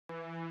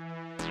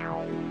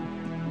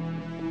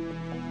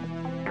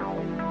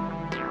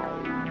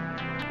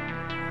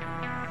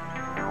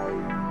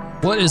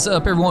What is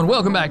up, everyone?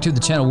 Welcome back to the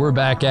channel. We're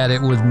back at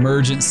it with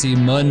Emergency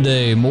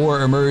Monday. More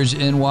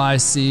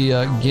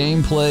EmergeNYC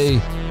gameplay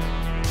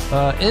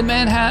in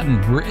Manhattan.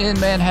 We're in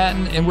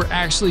Manhattan, and we're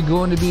actually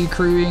going to be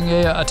crewing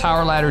a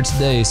tower ladder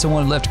today.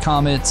 Someone left a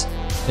comment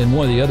in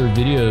one of the other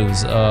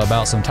videos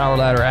about some tower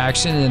ladder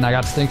action, and I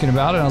got to thinking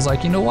about it, and I was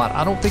like, you know what?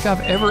 I don't think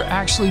I've ever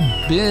actually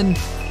been,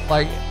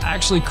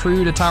 actually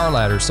crewed a tower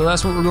ladder. So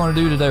that's what we're going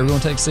to do today. We're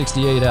going to take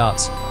 68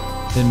 out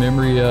in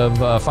memory of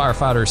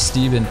firefighter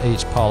Stephen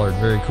H. Pollard.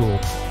 Very cool.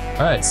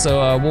 All right,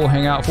 so we'll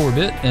hang out for a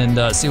bit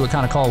and see what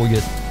kind of call we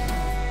get.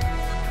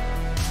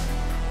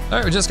 All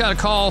right, we just got a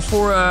call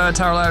for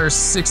tower ladder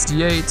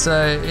 68,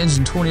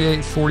 engine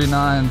 28,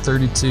 49,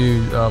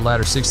 32,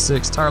 ladder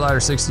 66, tower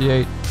ladder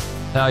 68,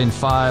 Battalion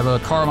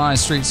 5. Carmine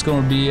Street's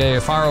going to be a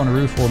fire on the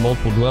roof or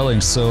multiple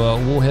dwellings, so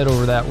we'll head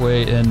over that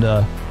way and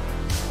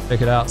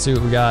check it out, see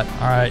what we got.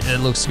 All right, it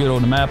looks good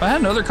on the map. I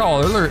had another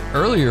call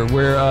earlier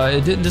where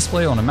it didn't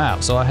display on the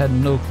map, so I had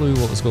no clue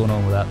what was going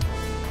on with that.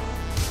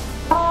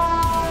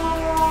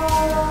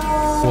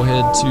 We'll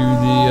head to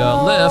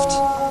the left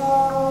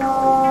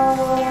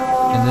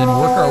and then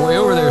work our way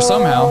over there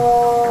somehow.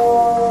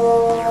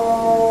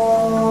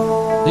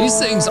 These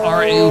things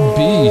are a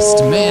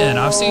beast, man.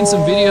 I've seen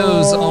some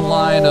videos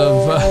online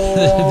of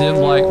them,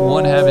 like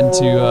one having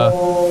to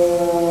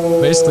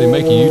basically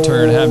make a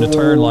U-turn, having to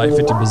turn like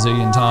 50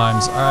 bazillion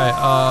times. All right,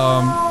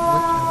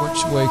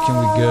 which way can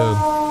we go?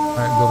 All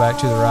right, go back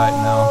to the right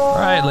now. All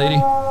right, lady.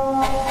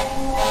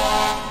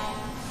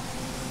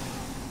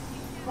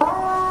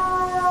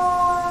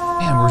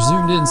 Man, we're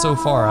zoomed in so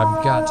far.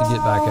 I've got to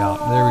get back out.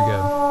 There we go.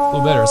 A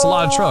little better. It's a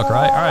lot of truck,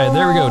 right? All right,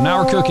 there we go.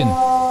 Now we're cooking.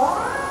 All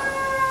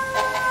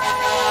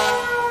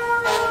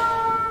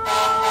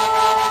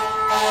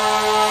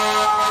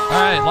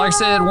right, like I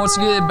said, once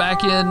again,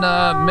 back in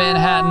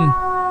Manhattan,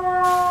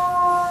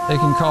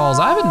 taking calls.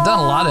 I haven't done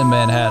a lot in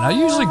Manhattan. I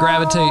usually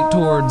gravitate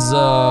towards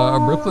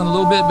Brooklyn a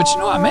little bit, but you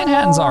know what?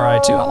 Manhattan's all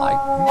right too.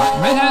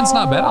 Manhattan's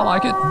not bad. I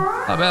like it.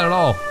 Not bad at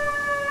all.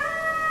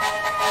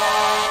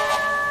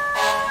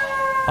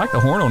 I like the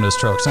horn on this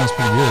truck. Sounds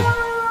pretty good.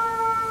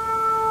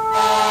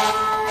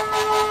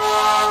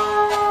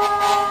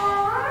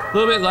 A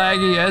little bit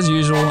laggy as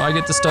usual. I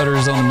get the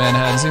stutters on the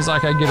Manhattan. Seems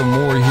like I get them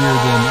more here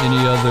than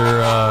any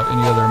other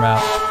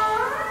map.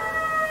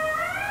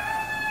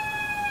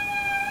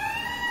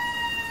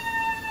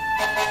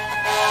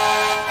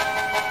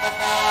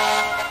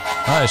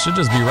 Alright, should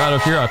just be right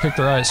up here. I picked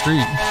the right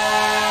street.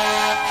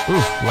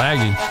 Oof,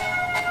 laggy.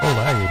 Oh,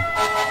 laggy.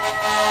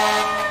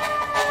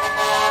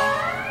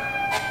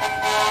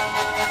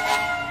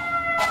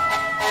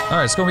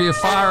 Alright, it's gonna be a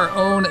fire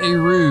on a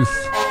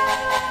roof.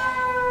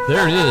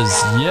 There it is,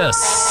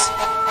 yes.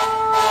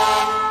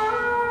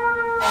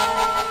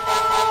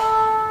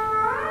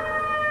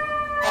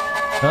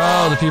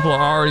 Oh, the people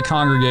are already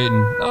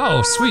congregating.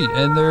 Oh, sweet,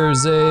 and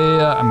there's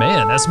a,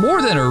 man, that's more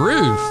than a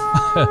roof.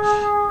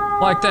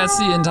 Like, that's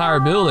the entire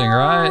building,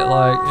 right?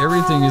 Like,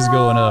 everything is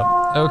going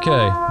up.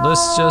 Okay,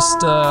 let's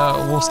just,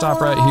 we'll stop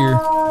right here.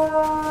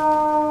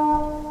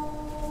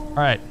 All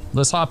right,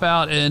 let's hop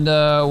out and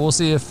we'll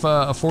see if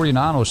a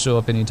 49 will show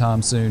up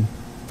anytime soon.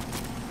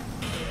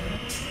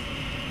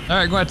 All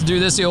right, gonna have to do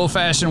this the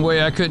old-fashioned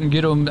way. I couldn't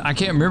get them, I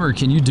can't remember.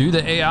 Can you do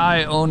the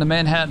AI on the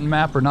Manhattan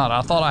map or not?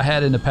 I thought I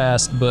had in the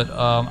past, but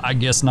I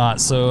guess not.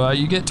 So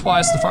you get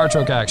twice the fire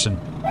truck action.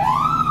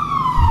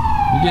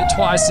 You get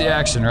twice the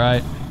action,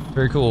 right?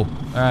 Very cool.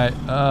 All right,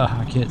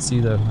 I can't see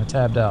though. I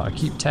tabbed out. I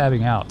keep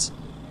tabbing out.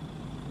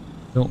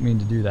 Don't mean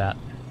to do that.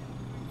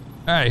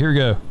 All right, here we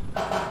go.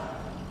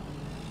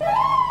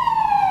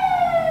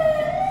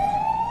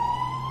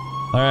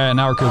 All right,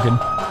 now we're cooking.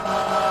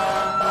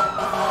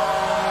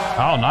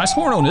 Oh, nice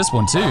horn on this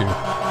one too. All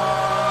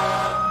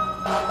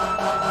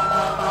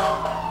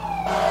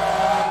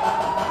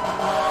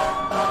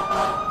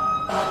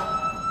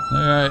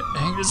right,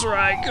 hang this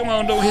right. Come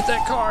on, don't hit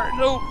that car.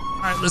 Nope.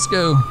 All right, let's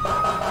go.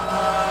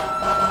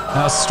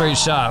 Now it's a straight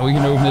shot. We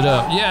can open it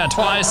up. Yeah,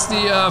 twice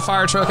the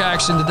fire truck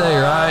action today,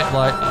 right?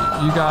 Like,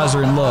 you guys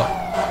are in luck.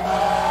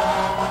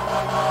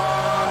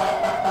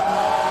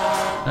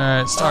 All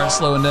right, start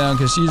slowing down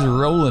because she's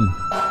rolling.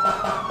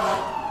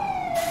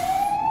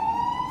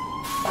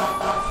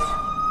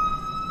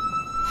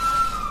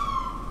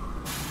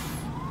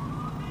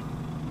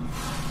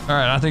 All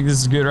right, I think this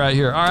is good right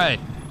here. All right.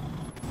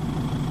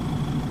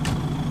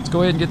 Let's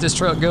go ahead and get this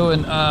truck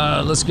going.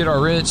 Let's get our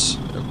wrench,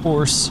 of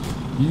course.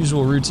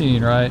 Usual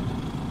routine, right?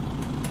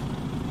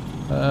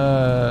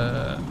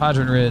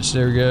 Hydrant wrench,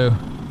 there we go.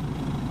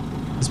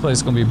 This place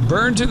is gonna be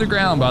burned to the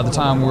ground by the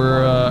time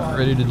we're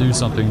ready to do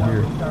something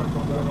here.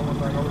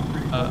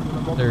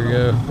 There we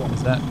go.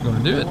 Is that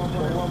gonna do it?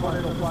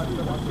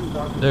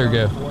 There we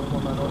go.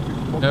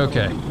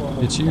 Okay,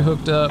 get you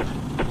hooked up.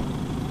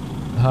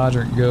 The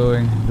hydrant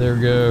going, there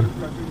we go.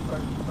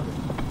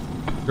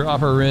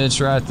 Drop our wrench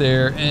right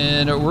there,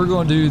 and we're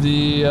gonna do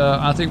the,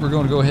 I think we're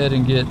gonna go ahead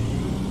and get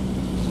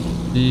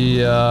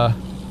the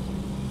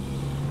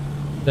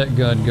that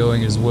gun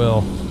going as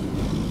well.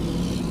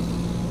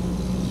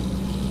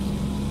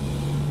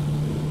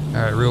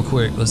 All right, real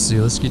quick, let's see.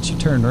 Let's get you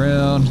turned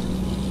around.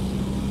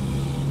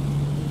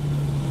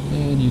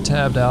 And you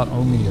tabbed out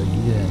on me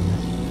again.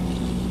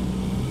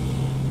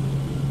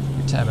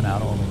 You're tabbing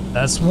out on me.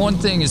 That's one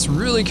thing. It's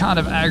really kind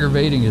of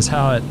aggravating is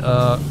how it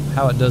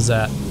does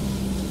that.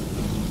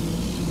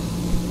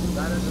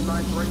 That is a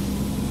nice ring.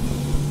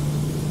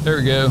 There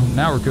we go.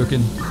 Now we're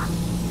cooking.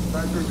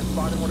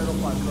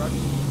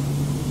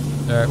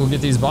 All right, we'll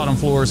get these bottom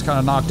floors kind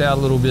of knocked out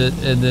a little bit,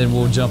 and then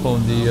we'll jump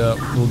on the.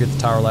 We'll get the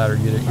tower ladder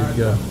and get it good to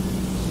go.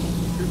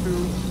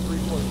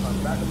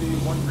 2-2-3-4 back to the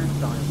 1-3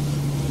 time.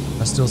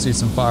 I still see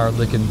some fire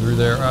licking through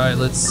there. All right,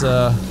 let's.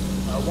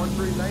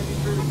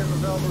 1-3-93 became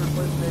available.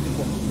 Replacement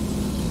 84.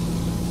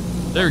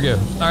 There we go.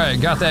 All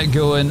right, got that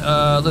going.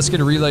 Let's get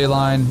a relay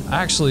line.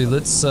 Actually,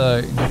 let's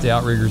get the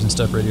outriggers and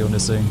stuff ready on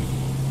this thing.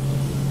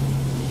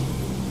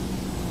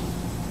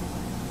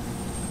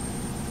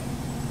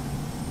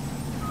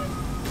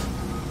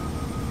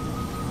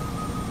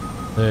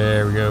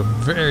 There we go.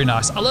 Very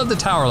nice. I love the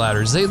tower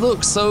ladders. They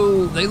look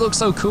so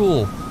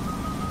cool.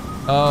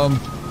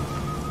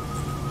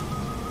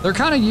 They're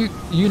kind of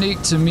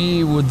unique to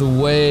me with the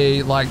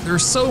way, like,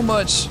 there's so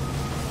much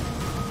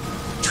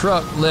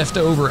truck left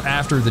over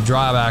after the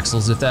drive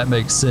axles, if that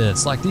makes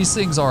sense. Like, these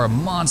things are a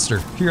monster.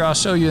 Here, I'll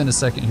show you in a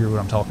second here what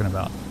I'm talking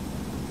about.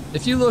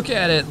 If you look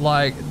at it,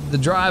 like, the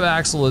drive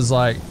axle is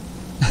like,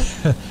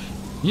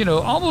 you know,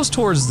 almost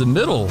towards the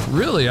middle,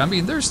 really. I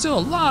mean, there's still a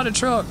lot of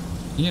truck,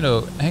 you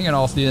know, hanging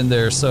off the end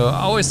there. So I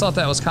always thought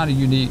that was kind of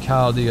unique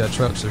how the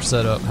trucks are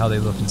set up, how they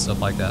look and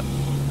stuff like that.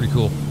 Pretty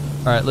cool.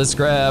 All right, let's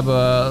grab,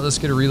 let's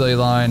get a relay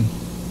line.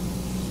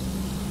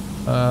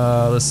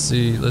 Let's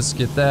see, let's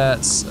get that.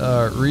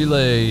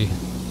 Relay,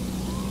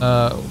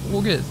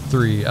 we'll get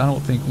 3. I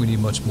don't think we need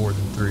much more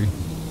than 3.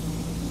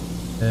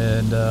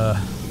 And,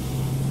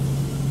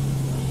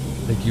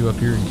 take you up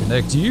here and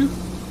connect you.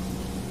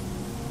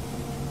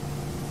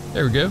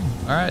 There we go.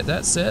 All right,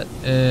 that's set.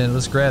 And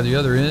let's grab the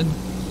other end.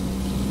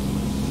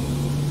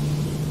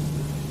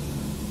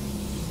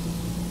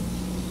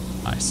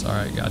 Nice. All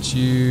right, got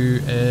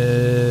you.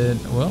 And,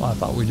 well, I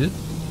thought we did.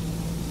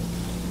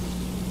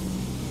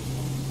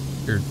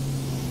 Weird.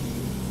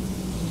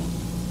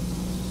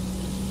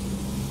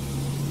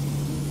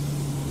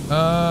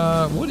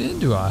 What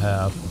end do I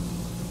have?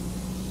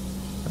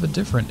 I have a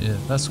different end.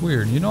 That's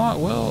weird. You know what?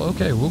 Well,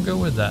 okay, we'll go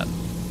with that.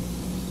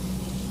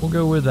 We'll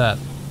go with that.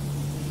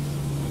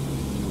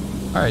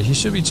 All right, he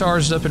should be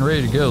charged up and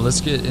ready to go.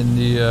 Let's get in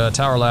the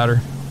tower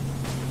ladder.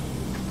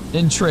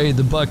 In trade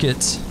the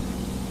bucket.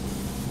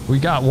 We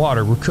got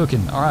water. We're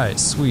cooking. All right,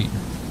 sweet.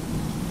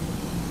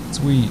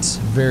 Sweet.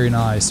 Very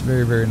nice.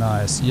 Very, very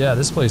nice. Yeah,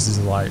 this place is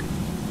like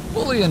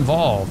fully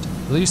involved.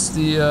 At least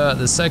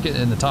the second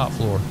and the top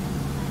floor.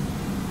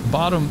 The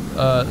bottom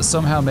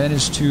somehow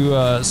managed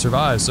to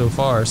survive so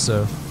far.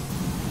 So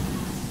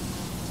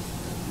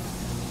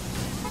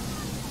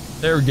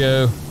there we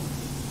go.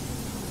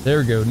 There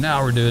we go.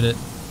 Now we're doing it.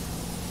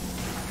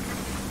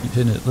 Keep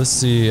hitting it. Let's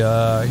see.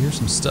 Here's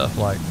some stuff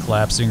like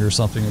collapsing or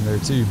something in there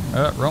too.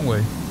 Wrong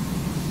way.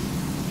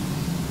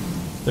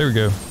 There we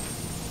go.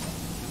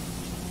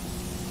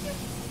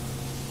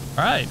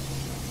 All right.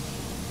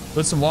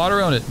 Put some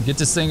water on it. Get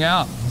this thing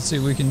out. Let's see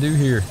what we can do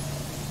here.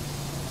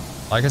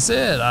 Like I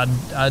said,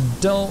 I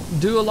don't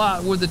do a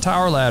lot with the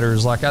tower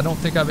ladders. Like, I don't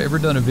think I've ever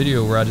done a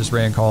video where I just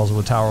ran calls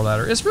with a tower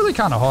ladder. It's really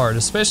kind of hard,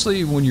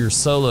 especially when you're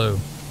solo.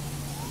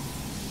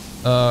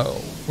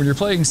 When you're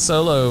playing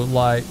solo,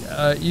 like,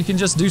 you can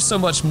just do so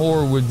much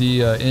more with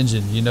the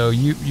engine. You know,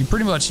 you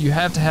pretty much, you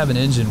have to have an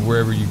engine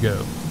wherever you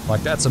go.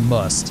 Like, that's a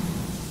must.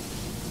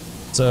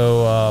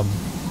 So,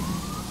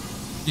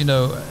 you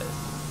know,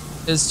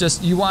 it's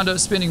just, you wind up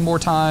spending more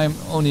time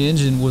on the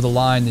engine with a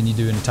line than you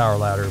do in a tower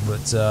ladder.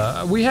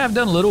 But we have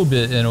done a little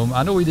bit in them.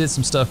 I know we did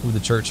some stuff with the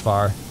church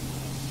fire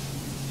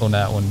on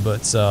that one,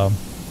 but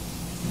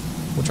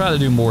we'll try to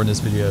do more in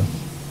this video.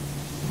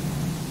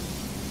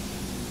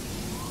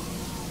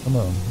 Come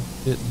on.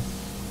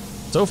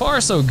 So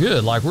far, so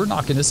good. Like, we're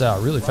knocking this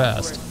out really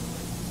fast.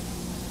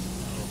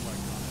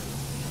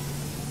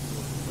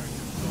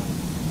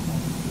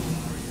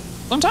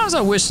 Sometimes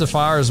I wish the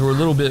fires were a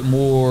little bit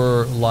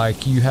more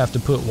like you have to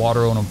put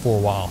water on them for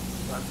a while.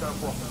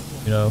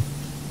 You know?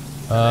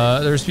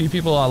 There's a few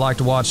people I like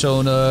to watch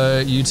on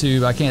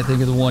YouTube. I can't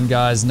think of the one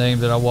guy's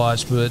name that I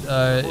watch, but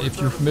if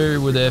you're familiar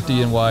with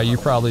FDNY, you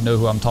probably know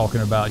who I'm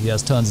talking about. He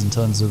has tons and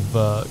tons of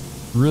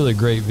really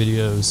great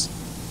videos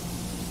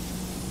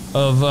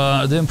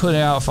of them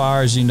putting out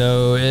fires, you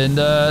know, and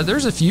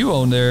there's a few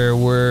on there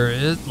where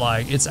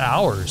it's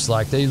hours.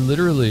 Like, they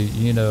literally,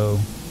 you know,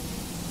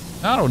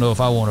 I don't know if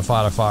I want to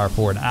fight a fire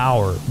for an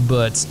hour,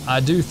 but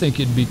I do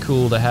think it'd be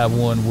cool to have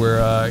one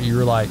where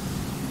you're like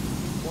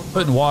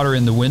putting water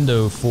in the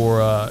window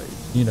for,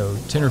 you know,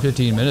 10 or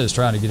 15 minutes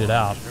trying to get it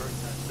out.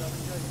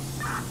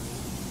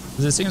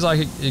 Because it seems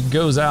like it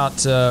goes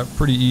out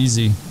pretty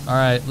easy. All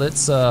right,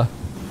 let's take a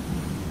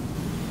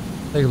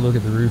look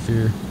at the roof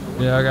here.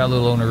 Yeah, I got a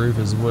little on the roof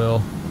as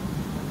well.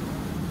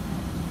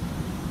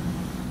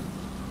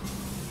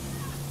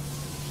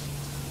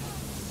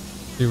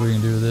 See what we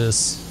can do with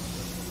this.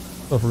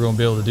 I don't know if we're gonna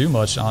be able to do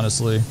much,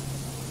 honestly.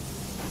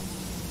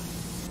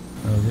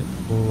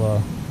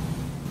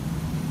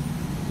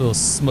 Little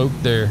smoke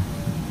there.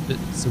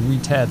 It's a wee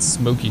tad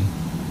smoky.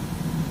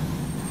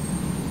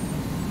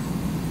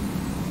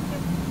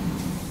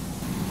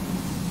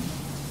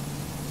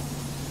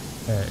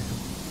 Okay,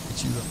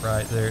 get you up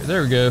right there.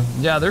 There we go.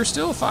 Yeah, there's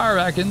still a fire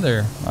back in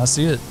there. I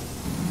see it.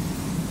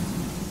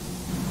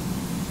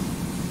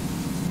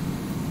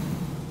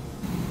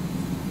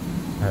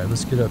 All right,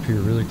 let's get up here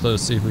really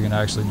close, see if we can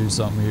actually do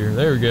something here.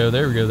 There we go,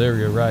 there we go, there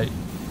we go, right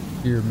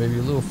here, maybe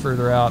a little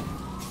further out.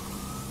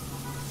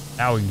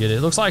 Now we can get it.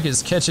 It looks like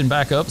it's catching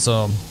back up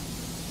some.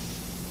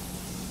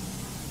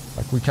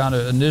 Like we kind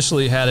of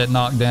initially had it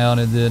knocked down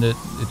and then it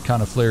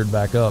kind of flared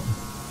back up.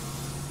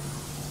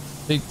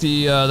 I think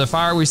the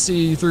fire we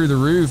see through the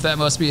roof, that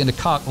must be in the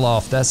cock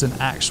loft. That's an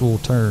actual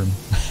term.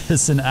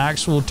 It's an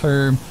actual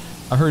term.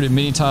 I've heard it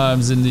many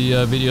times in the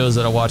videos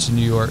that I watch in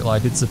New York.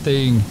 Like it's a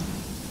thing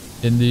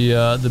in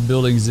the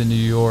buildings in New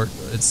York.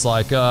 It's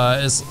like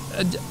it's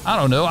I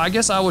don't know, I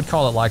guess I would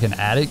call it like an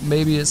attic.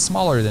 Maybe it's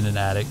smaller than an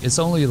attic. It's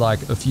only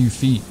like a few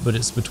feet, but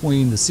it's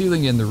between the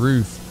ceiling and the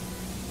roof.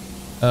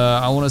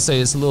 I want to say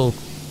it's a little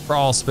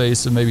crawl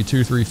space of maybe 2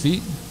 or 3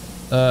 feet.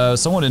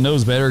 Someone that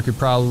knows better could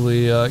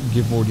probably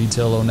give more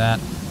detail on that.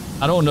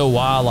 I don't know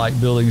why like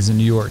buildings in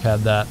New York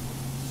have that.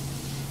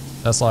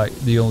 That's like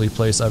the only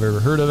place I've ever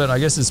heard of it. I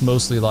guess it's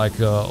mostly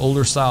like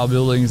older style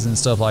buildings and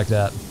stuff like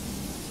that.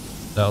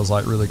 That was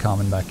like really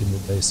common back in the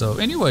day. So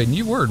anyway,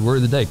 new word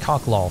of the day,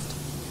 cock loft.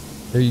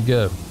 There you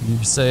go.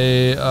 You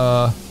say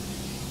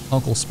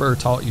Uncle Spur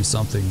taught you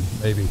something,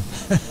 maybe.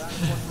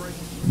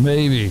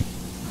 Maybe.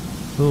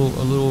 A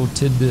little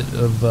tidbit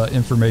of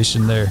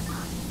information there.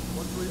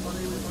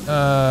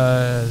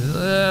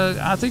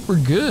 I think we're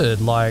good.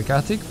 Like I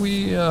think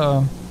we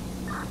got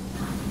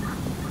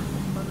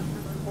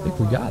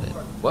it.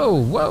 Whoa,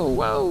 whoa,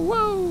 whoa,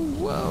 whoa,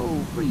 whoa.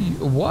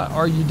 What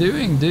are you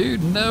doing,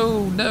 dude?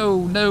 No,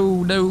 no,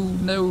 no, no,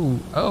 no.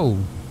 Oh,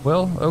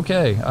 well,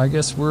 okay. I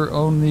guess we're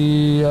on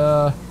the,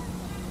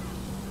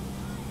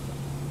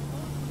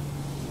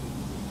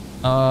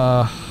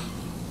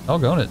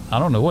 doggone it. I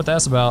don't know what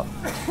that's about.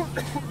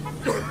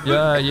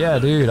 Yeah,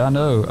 dude, I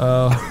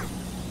know.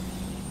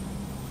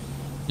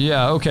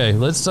 Yeah, okay.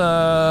 Let's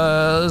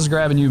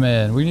grab a new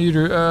man. We need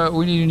a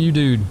new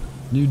dude.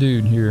 New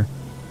dude here.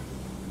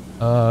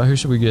 Who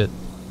should we get?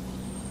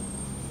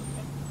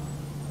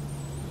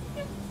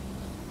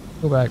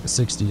 Go back to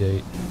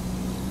 68.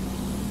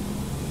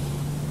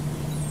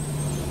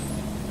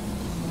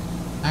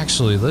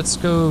 Actually, let's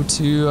go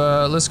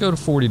to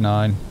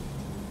 49.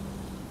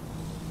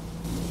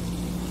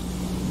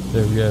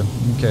 There we go.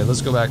 Okay,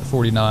 let's go back to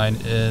 49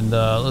 and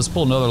let's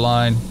pull another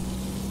line.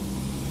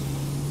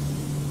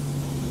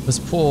 Let's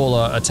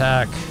pull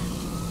attack.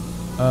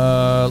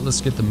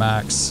 Let's get the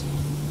max.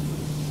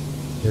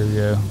 There we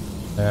go.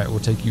 All right, we'll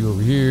take you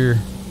over here.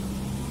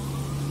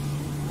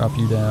 Drop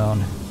you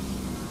down.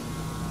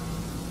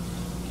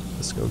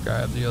 Let's go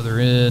grab the other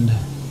end.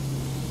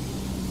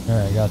 All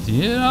right, got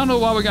the end. I don't know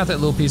why we got that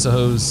little piece of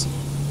hose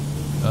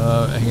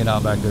hanging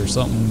out back there.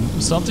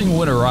 Something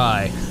went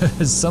awry.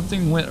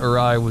 Something went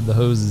awry with the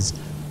hoses.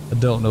 I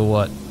don't know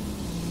what.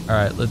 All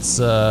right, let's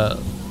go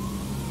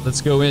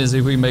in and see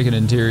if we can make an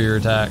interior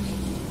attack.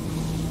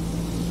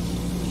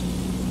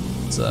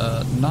 It's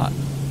not.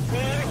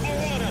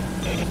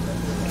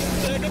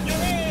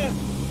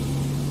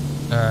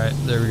 All right,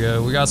 there we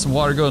go. We got some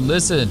water going.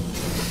 Listen,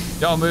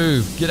 y'all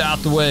move. Get out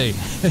the way.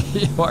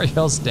 Why are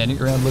y'all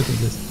standing around looking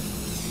at this?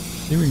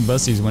 See if we can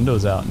bust these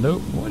windows out.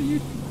 Nope.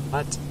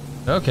 What?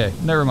 Okay,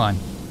 never mind.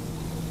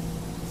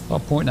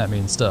 Stop pointing at me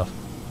and stuff.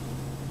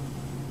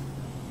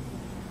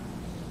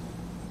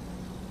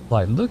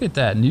 Like, look at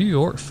that New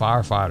York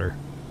firefighter.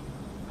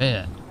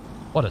 Man,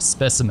 what a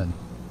specimen,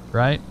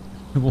 right?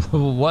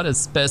 What a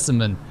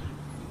specimen.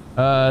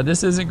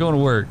 This isn't going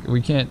to work.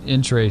 We can't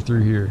entray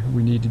through here.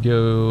 We need to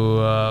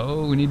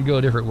go, we need to go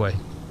a different way.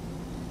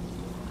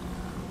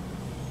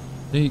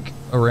 Think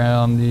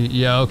around the,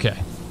 yeah,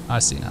 okay. I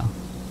see now.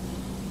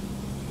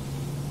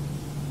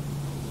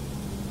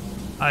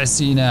 I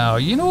see now.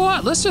 You know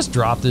what? Let's just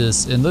drop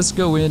this and let's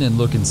go in and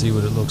look and see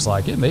what it looks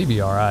like. It may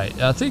be all right.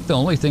 I think the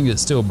only thing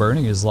that's still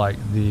burning is like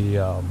the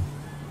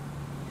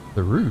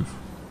roof.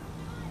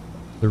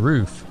 The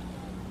roof.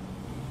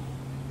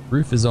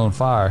 Roof is on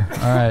fire. All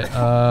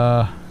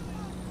right.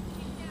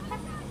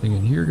 Anything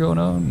in here going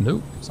on?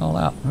 Nope. It's all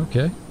out.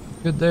 Okay.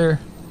 Good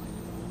there.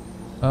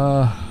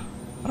 How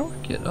do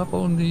we get up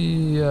on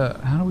the?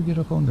 How do we get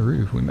up on the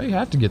roof? We may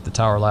have to get the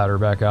tower ladder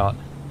back out.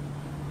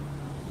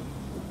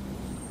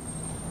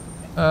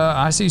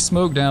 I see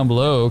smoke down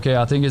below. Okay,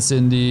 I think it's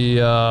in the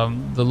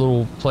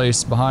little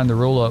place behind the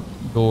roll-up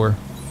door.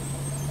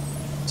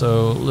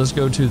 So let's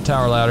go to the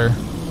tower ladder.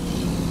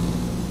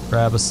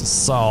 Grab us a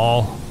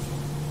saw.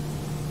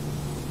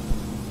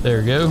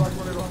 There we go.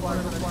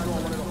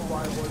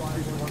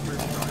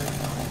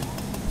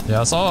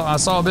 Yeah, I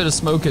saw a bit of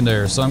smoke in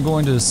there, so I'm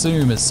going to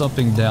assume it's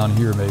something down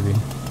here, maybe.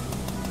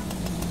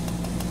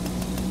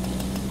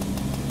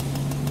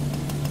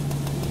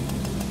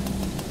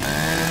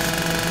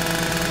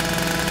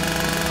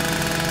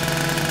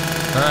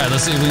 right,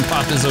 let's see if we can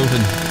pop this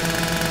open.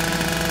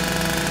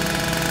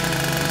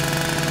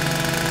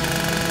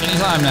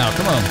 Anytime now,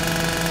 come on.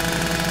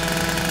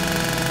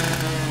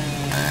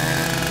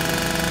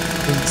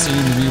 Doesn't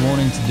seem to be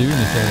wanting to do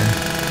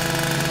anything.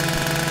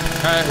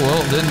 Alright,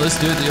 well then let's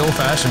do it the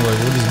old-fashioned way.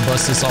 We'll just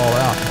bust this all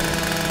out.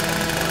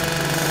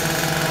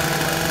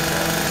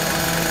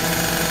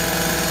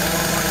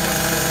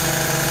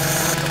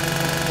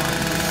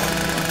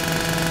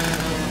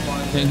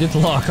 Can't get the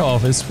lock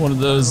off. It's one of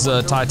those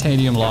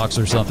titanium locks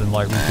or something.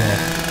 Like we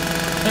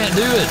can't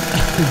do it.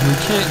 We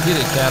can't get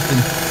it, Captain.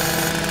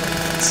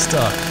 It's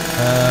stuck.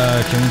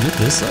 Can we get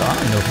this? I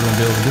don't know if we're gonna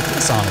be able to get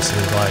this,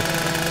 honestly. Like,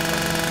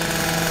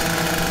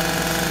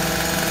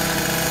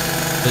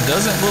 it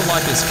doesn't look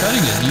like it's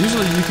cutting it.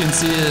 Usually you can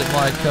see it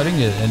like cutting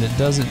it, and it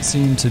doesn't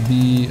seem to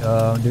be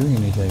doing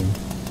anything.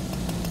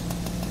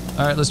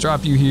 All right, let's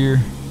drop you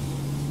here.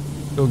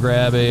 Go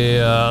grab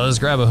a. Let's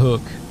grab a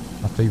hook.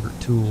 My favorite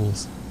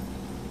tools.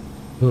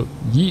 Hook.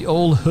 Ye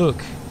old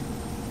hook.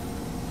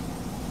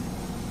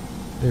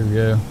 There we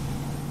go.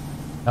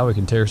 Now we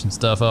can tear some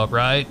stuff up,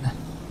 right?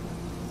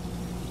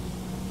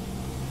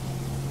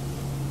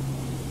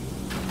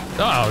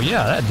 Oh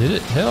yeah, that did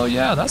it. Hell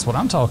yeah, that's what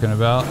I'm talking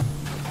about.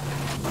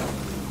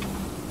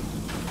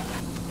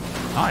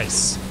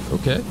 Nice.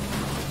 Okay.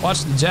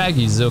 Watch the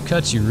jaggies, they'll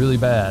cut you really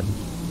bad.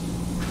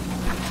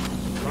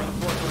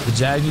 The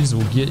jaggies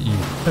will get you.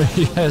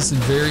 Yes,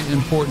 it's very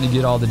important to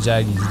get all the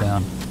jaggies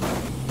down.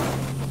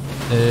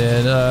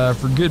 And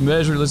for good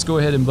measure, let's go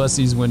ahead and bust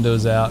these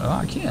windows out. Oh,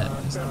 I can't.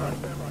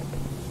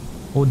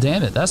 Well,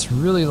 damn it. That's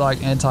really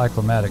like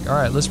anticlimactic. All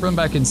right, let's run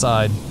back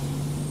inside.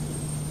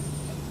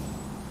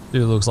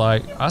 Dude, it looks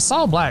like I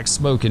saw black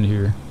smoke in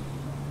here.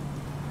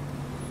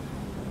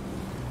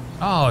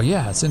 Oh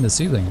yeah, it's in the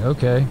ceiling.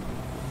 Okay.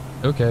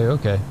 Okay,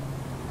 okay.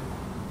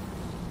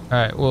 All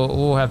right, well,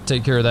 we'll have to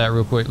take care of that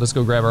real quick. Let's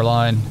go grab our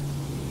line.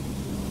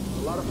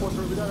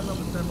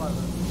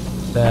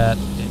 That,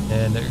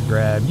 and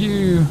grab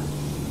you.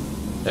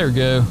 There we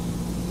go.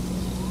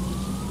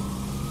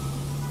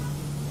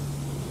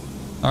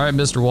 All right,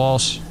 Mr.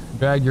 Walsh,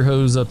 drag your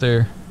hose up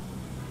there.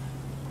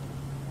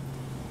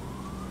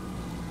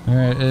 All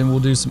right, and we'll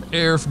do some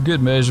air for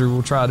good measure.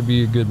 We'll try to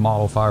be a good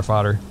model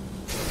firefighter.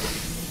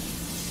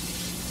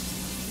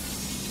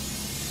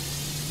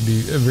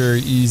 Be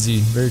very easy,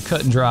 very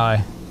cut and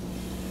dry.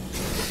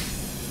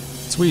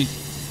 Sweet.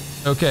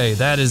 Okay,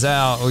 that is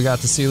out. We got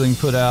the ceiling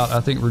put out. I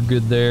think we're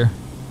good there.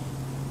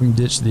 We can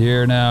ditch the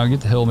air now,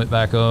 get the helmet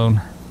back on.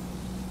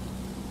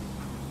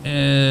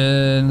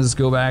 And let's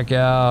go back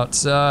out.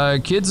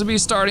 Kids will be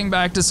starting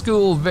back to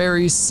school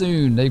very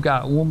soon. They've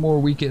got one more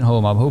week at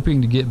home. I'm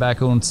hoping to get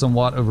back on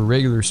somewhat of a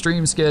regular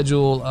stream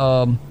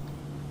schedule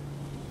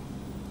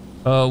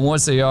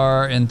once they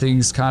are and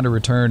things kind of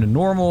return to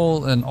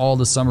normal and all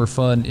the summer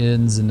fun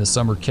ends and the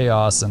summer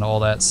chaos and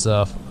all that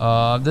stuff.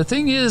 The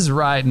thing is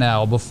right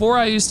now, before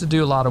I used to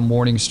do a lot of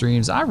morning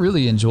streams, I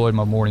really enjoyed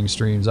my morning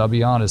streams. I'll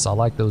be honest, I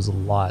like those a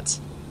lot.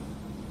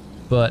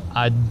 But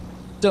I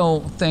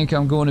don't think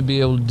I'm going to be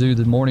able to do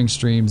the morning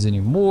streams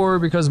anymore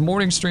because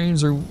morning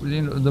streams are,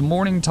 you know, the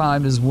morning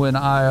time is when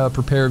I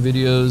prepare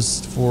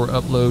videos for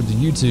upload to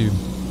YouTube.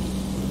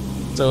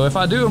 So if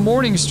I do a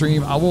morning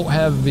stream, I won't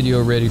have a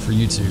video ready for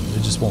YouTube.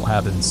 It just won't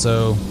happen.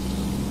 So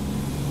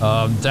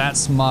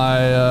that's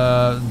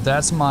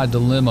my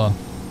dilemma.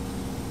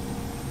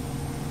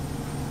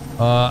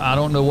 I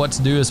don't know what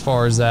to do as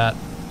far as that.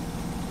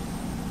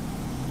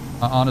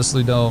 I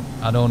honestly don't.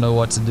 I don't know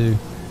what to do.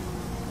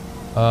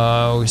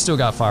 We still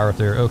got fire up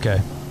there.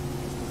 Okay.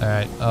 All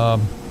right.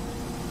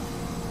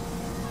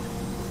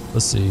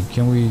 Let's see.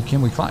 Can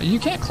we climb? You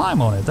can't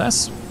climb on it.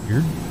 That's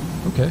weird.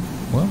 Okay.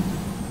 Well.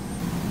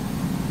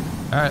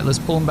 All right. Let's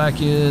pull them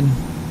back in.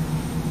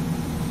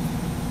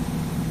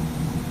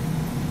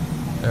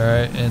 All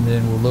right, and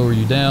then we'll lower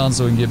you down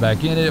so we can get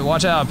back in it.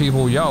 Watch out,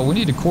 people. Y'all, we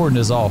need to cordon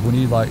this off. We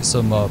need like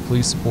some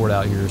police support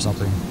out here or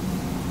something.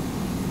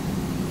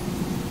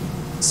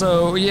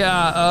 So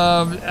yeah,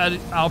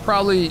 I'll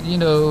probably, you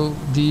know,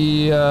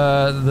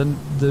 the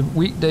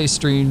weekday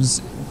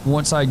streams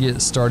once I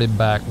get started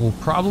back will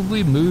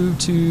probably move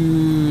to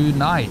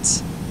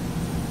nights.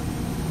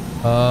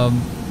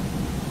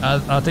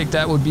 I think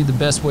that would be the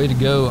best way to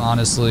go,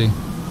 honestly.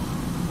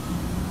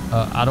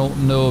 I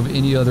don't know of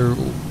any other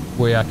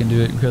way I can do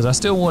it because I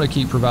still want to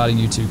keep providing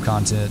YouTube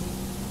content.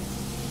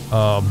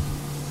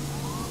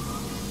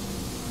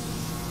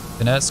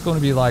 And that's going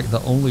to be like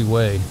the only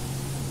way.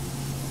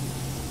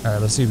 All right,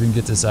 let's see if we can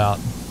get this out.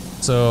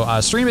 So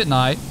I stream at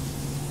night.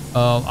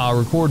 I'll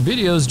record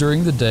videos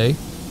during the day,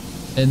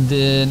 and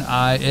then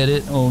I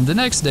edit on the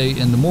next day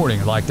in the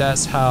morning. Like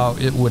that's how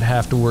it would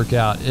have to work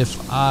out.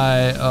 If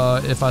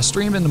I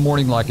stream in the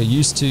morning like I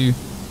used to,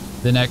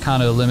 then that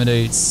kind of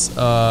eliminates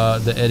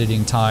the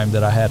editing time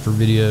that I had for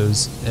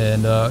videos.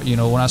 And you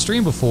know, when I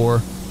streamed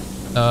before,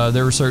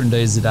 there were certain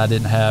days that I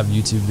didn't have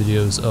YouTube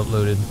videos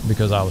uploaded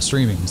because I was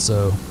streaming.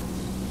 So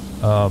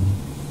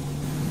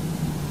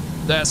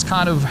that's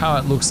kind of how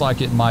it looks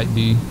like it might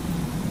be.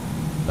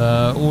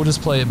 We'll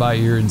just play it by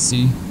ear and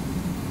see.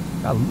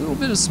 Got a little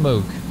bit of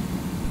smoke.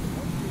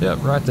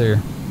 Yep, right there.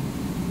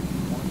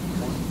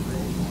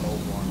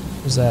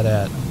 Where's that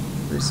at?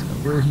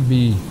 Where he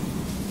be?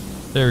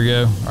 There we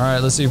go. All right,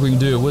 let's see if we can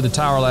do it with the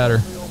tower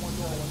ladder.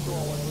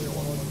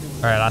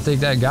 All right, I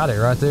think that got it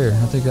right there.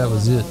 I think that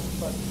was it.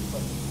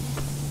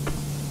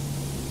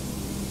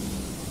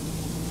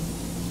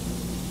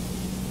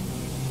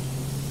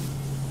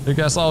 I think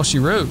that's all she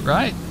wrote,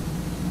 right?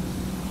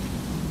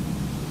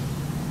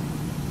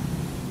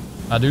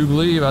 I do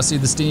believe I see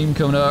the steam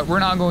coming up. We're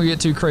not going to get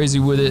too crazy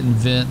with it and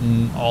vent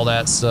and all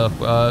that stuff.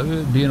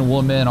 Being a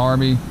one-man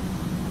army,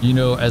 you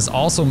know, as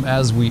awesome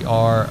as we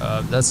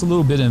are, that's a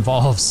little bit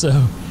involved.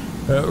 So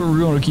we're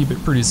going to keep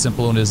it pretty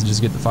simple on this and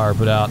just get the fire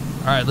put out.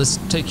 All right, let's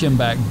take him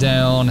back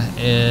down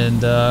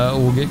and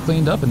we'll get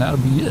cleaned up and that'll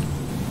be it.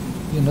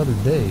 Be another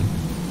day.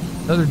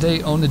 Another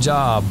day on the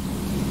job.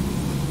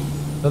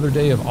 Another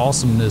day of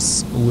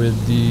awesomeness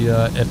with the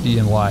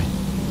FDNY.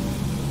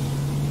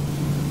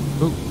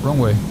 Oh, wrong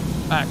way.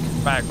 Back,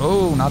 back.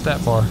 Oh, not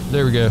that far.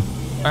 There we go.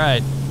 All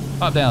right,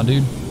 hop down,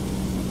 dude.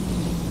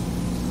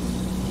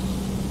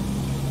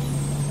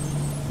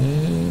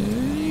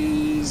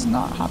 He's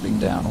not hopping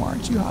down. Why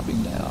aren't you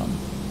hopping down?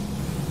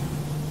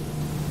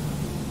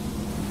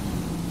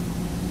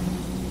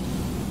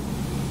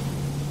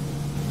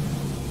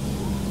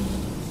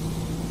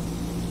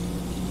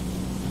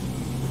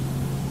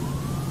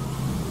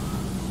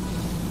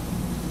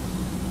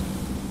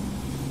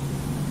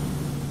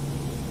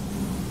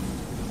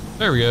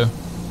 There we go.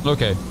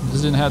 Okay,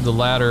 this didn't have the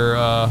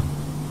ladder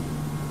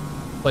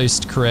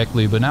placed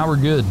correctly, but now we're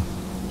good.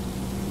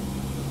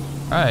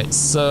 All right,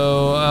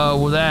 so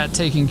with that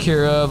taken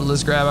care of,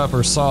 let's grab up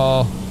our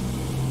saw.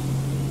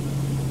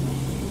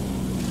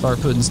 Start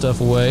putting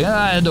stuff away.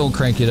 Don't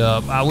crank it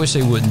up. I wish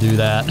they wouldn't do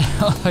that.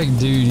 Like,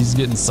 dude, he's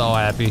getting saw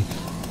happy.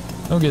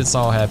 Don't get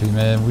saw happy,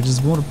 man. We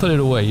just want to put it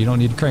away. You don't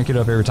need to crank it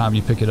up every time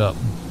you pick it up,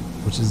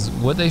 which is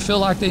what they feel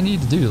like they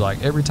need to do.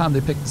 Like, every time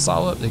they pick the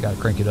saw up, they got to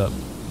crank it up.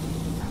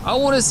 I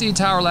want to see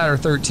Tower Ladder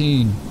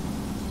 13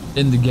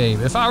 in the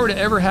game. If I were to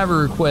ever have a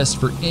request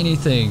for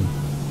anything,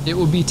 it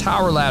would be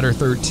Tower Ladder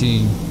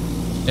 13.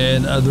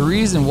 And the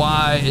reason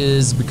why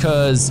is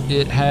because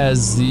it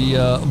has the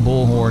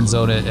bull horns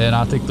on it, and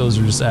I think those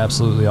are just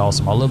absolutely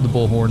awesome. I love the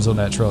bull horns on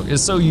that truck.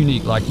 It's so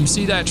unique. Like, you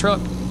see that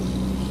truck,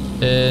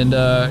 and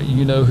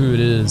you know who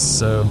it is.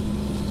 So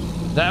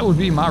that would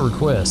be my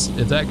request.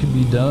 If that could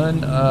be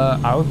done,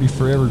 I would be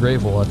forever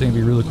grateful. I think it'd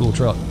be a really cool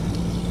truck.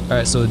 All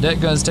right, so the deck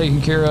gun's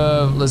taken care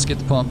of. Let's get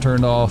the pump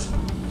turned off.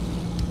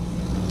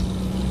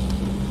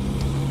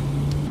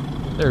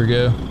 There we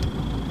go.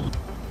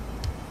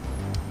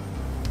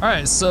 All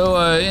right, so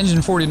engine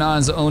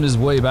 49's on his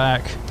way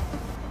back.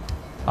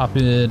 Hop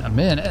in.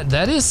 Man,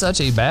 that is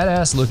such a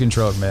badass looking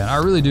truck, man.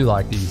 I really do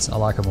like these. I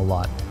like them a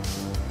lot.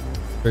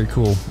 Very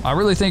cool. I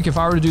really think if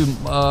I were to do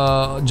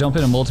jump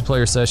in a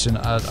multiplayer session,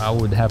 I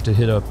would have to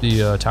hit up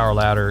the tower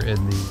ladder and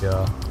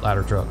the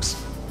ladder trucks.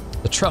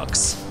 The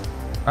trucks.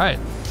 All right.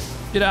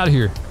 Get out of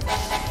here.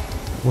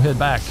 We'll head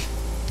back.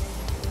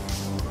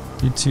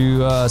 Need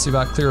to see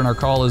about clearing our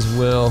call as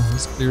well.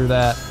 Let's clear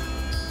that.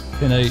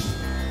 Pin 8.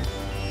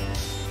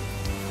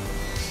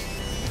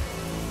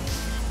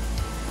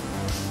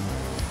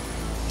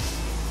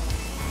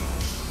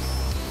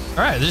 All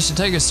right, this should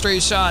take a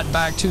straight shot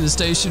back to the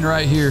station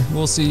right here.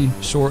 We'll see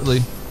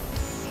shortly.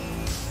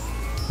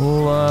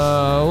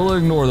 We'll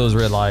ignore those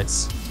red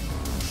lights.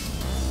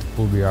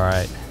 We'll be all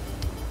right.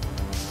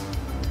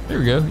 There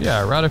we go.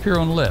 Yeah, right up here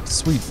on the left.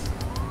 Sweet.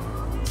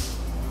 I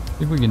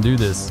think we can do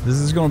this. This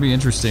is going to be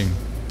interesting,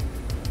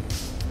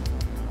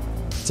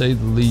 to say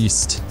the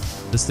least.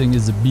 This thing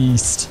is a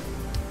beast.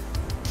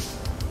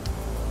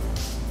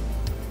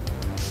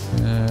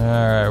 All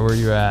right, where are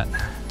you at?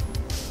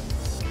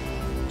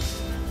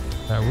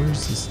 All right,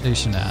 where's the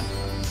station at?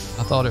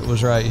 I thought it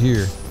was right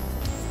here.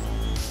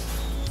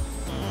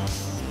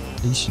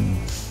 Station.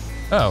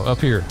 Oh,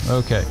 up here.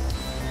 Okay.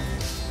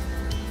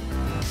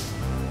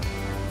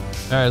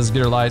 All right, let's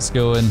get our lights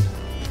going.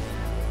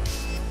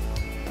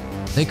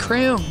 They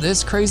cram,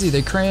 that's crazy.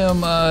 They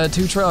cram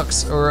 2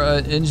 trucks or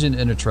an engine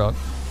in a truck.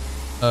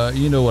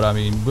 You know what I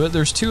mean. But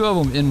there's 2 of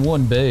them in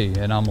one bay,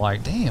 and I'm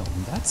like, damn,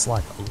 that's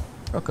like a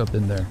truck up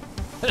in there.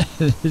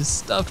 It's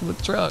stuffed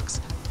with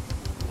trucks.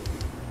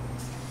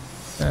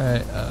 All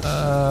right,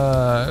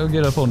 we'll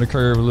get up on the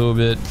curb a little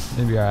bit.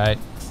 Maybe all right.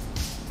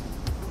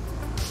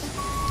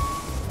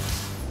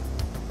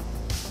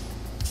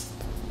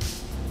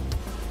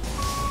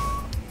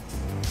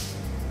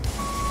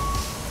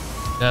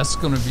 That's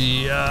gonna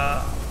be,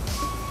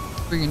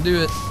 we can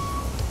do it.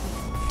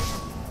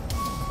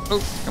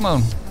 Oh, come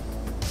on.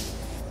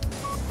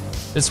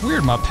 It's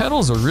weird, my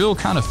pedals are real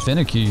kind of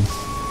finicky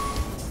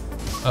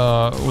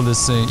with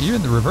this thing.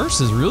 Even the reverse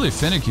is really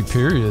finicky,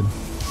 period.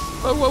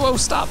 Whoa, whoa, whoa,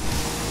 stop.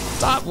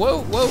 Stop,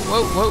 whoa, whoa,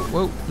 whoa, whoa,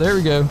 whoa. There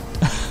we go.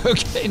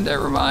 Okay,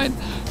 never mind.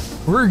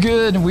 We're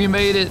good, we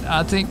made it.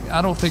 I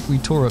don't think we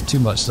tore up too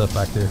much stuff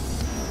back there.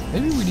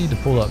 Maybe we need to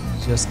pull up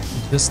just a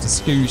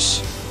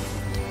scooch.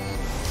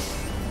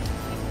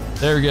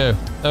 There we go.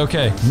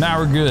 Okay, now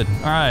we're good.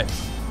 All right.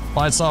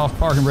 Lights off,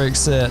 parking brake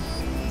set,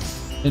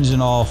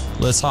 engine off.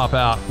 Let's hop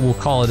out. We'll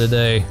call it a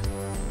day.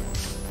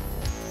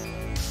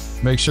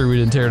 Make sure we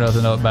didn't tear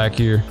nothing up back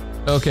here.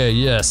 Okay,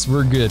 yes,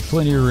 we're good.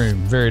 Plenty of room.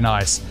 Very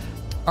nice.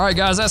 All right,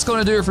 guys, that's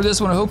going to do it for this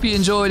one. I hope you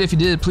enjoyed. If you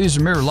did, please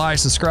remember, like,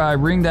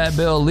 subscribe, ring that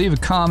bell, leave a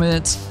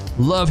comment.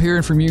 Love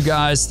hearing from you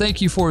guys.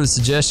 Thank you for the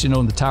suggestion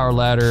on the tower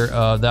ladder.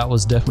 That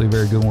was definitely a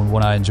very good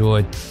one I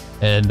enjoyed.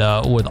 And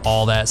with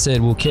all that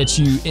said, we'll catch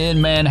you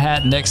in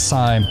Manhattan next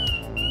time.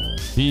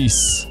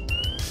 Peace.